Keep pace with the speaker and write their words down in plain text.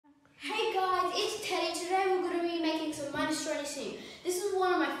making some minestrone soup. This is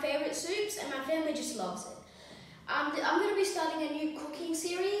one of my favourite soups and my family just loves it. I'm going to be starting a new cooking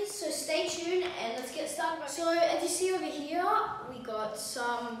series, so stay tuned and let's get started. So as you see over here, we got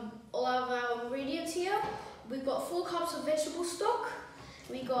all of our ingredients here. We've got 4 cups of vegetable stock.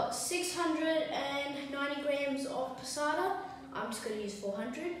 We got 690 grams of passata. I'm just going to use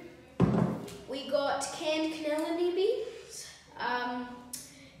 400. We got canned cannellini beans,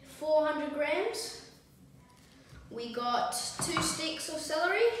 400 grams. We got 2 sticks of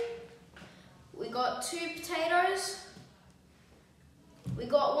celery. We got 2 potatoes. We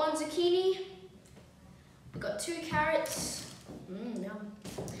got 1 zucchini. We got 2 carrots. Yum.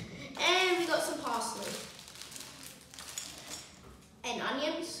 And we got some parsley. And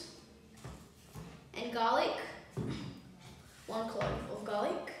onions. And garlic. 1 clove of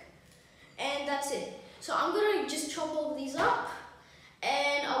garlic. And that's it. So I'm going to just chop all of these up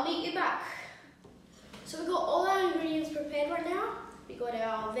and I'll meet you back. So we've got all our ingredients prepared right now. We got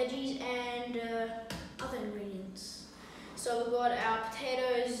our veggies and other ingredients. So we've got our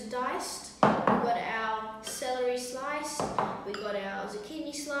potatoes diced, we've got our celery sliced, we've got our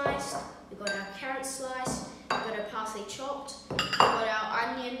zucchini sliced, we've got our carrot sliced, we've got our parsley chopped, we've got our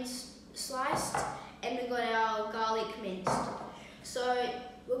onions sliced, and we've got our garlic minced. So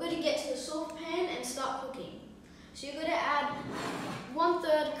we're going to get to the saucepan and start cooking. So you're going to add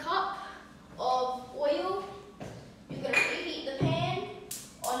 1/3 cup of oil. You're going to preheat the pan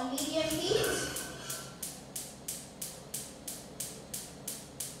on medium heat.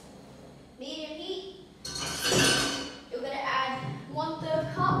 Medium heat. You're going to add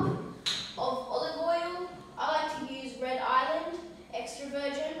 1/3 cup of olive oil. I like to use Red Island extra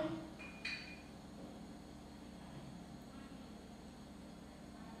virgin.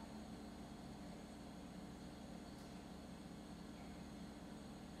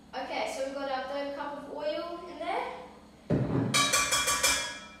 Okay, so we've got our 1/3 cup of oil in there.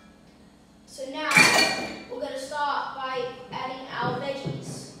 So now we're going to start by adding our veggies.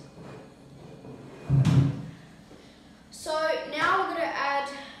 So now we're going to add,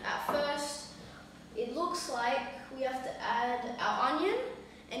 at first, it looks like we have to add our onion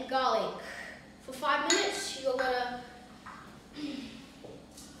and garlic. For 5 minutes, you're going to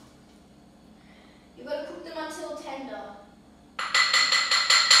cook them until tender.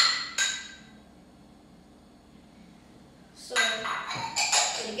 So, I'm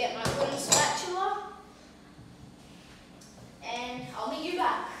going to get my wooden spatula and I'll meet you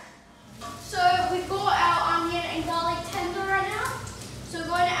back. So, we've got our onion and garlic tender right now. So, we're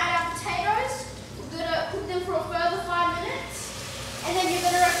going to add our potatoes. We're going to cook them for a further 5 minutes. And then you're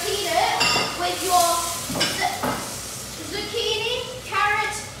going to repeat it with your zucchini,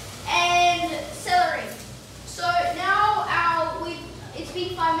 carrot, and celery. So, now it's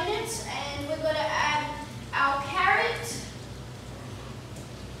been 5 minutes and we're going to add our carrot,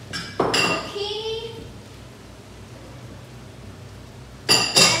 zucchini,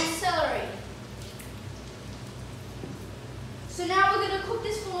 and celery. So now we're going to cook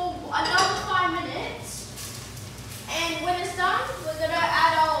this for another 5 minutes, and when it's done, we're going to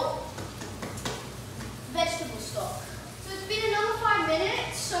add our vegetable stock. So it's been another 5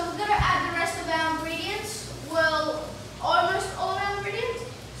 minutes, so we're going to add the rest of our ingredients, well, almost all of our ingredients.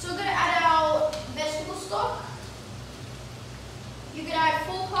 So we're going to add our vegetable stock. You can add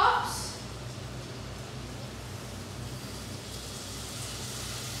 4 cups.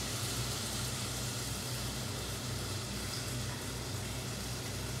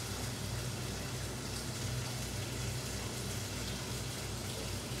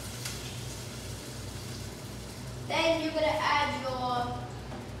 Then you're going to add your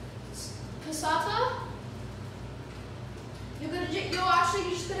passata. You're actually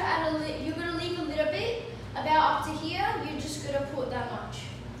just going to add you're going to leave a little bit, about up to here. You're just going to put that much.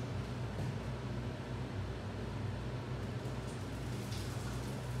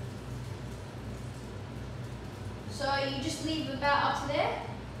 So you just leave about up to there.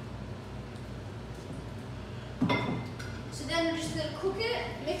 So then we're just going to cook it,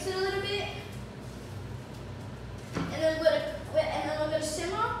 mix it a little bit, and then we're going to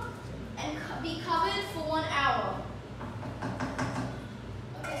simmer and be covered for 1 hour.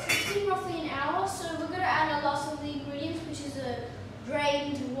 Okay, so it's been roughly an hour, so we're going to add our last of the ingredients, which is a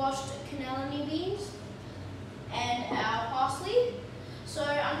drained, washed cannellini beans and our parsley. So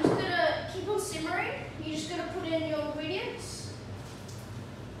I'm just going to keep on simmering. You're just going to put in your ingredients.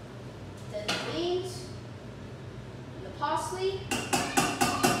 Then the beans and the parsley.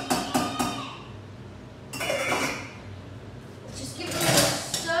 Just give them a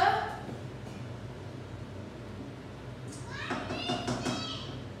stir.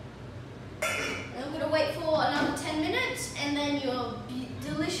 And I'm going to wait for another 10 minutes.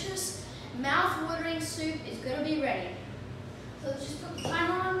 soup is going to be ready. So let's just put the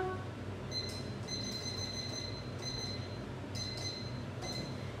timer on.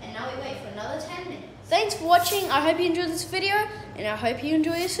 And now we wait for another 10 minutes. Thanks for watching. I hope you enjoyed this video, and I hope you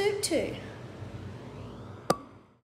enjoy your soup too.